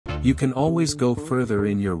You can always go further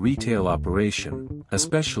in your retail operation,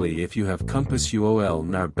 especially if you have Compass UOL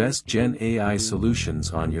and our best Gen AI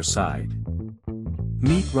solutions on your side.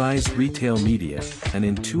 Meet Rise Retail Media, an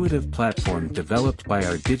intuitive platform developed by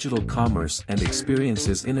our digital commerce and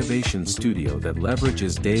experiences innovation studio that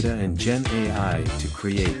leverages data and Gen AI to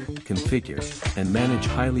create, configure, and manage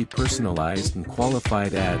highly personalized and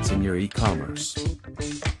qualified ads in your e-commerce.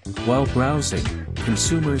 While browsing,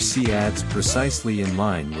 consumers see ads precisely in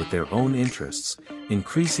line with their own interests,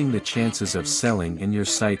 increasing the chances of selling in your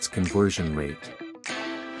site's conversion rate.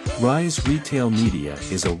 Rise Retail Media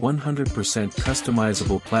is a 100%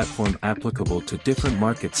 customizable platform applicable to different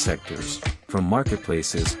market sectors, from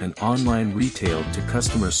marketplaces and online retail to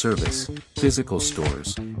customer service, physical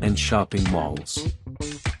stores, and shopping malls.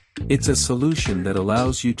 It's a solution that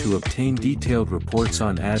allows you to obtain detailed reports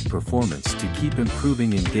on ad performance to keep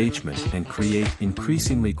improving engagement and create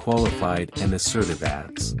increasingly qualified and assertive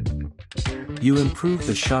ads. You improve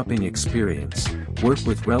the shopping experience, work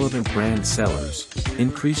with relevant brand sellers,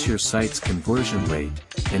 increase your site's conversion rate,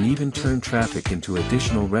 and even turn traffic into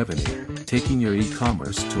additional revenue, taking your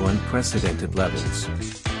e-commerce to unprecedented levels.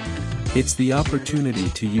 It's the opportunity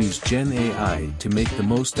to use Gen AI to make the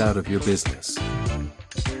most out of your business.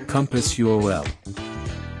 Compass UOL.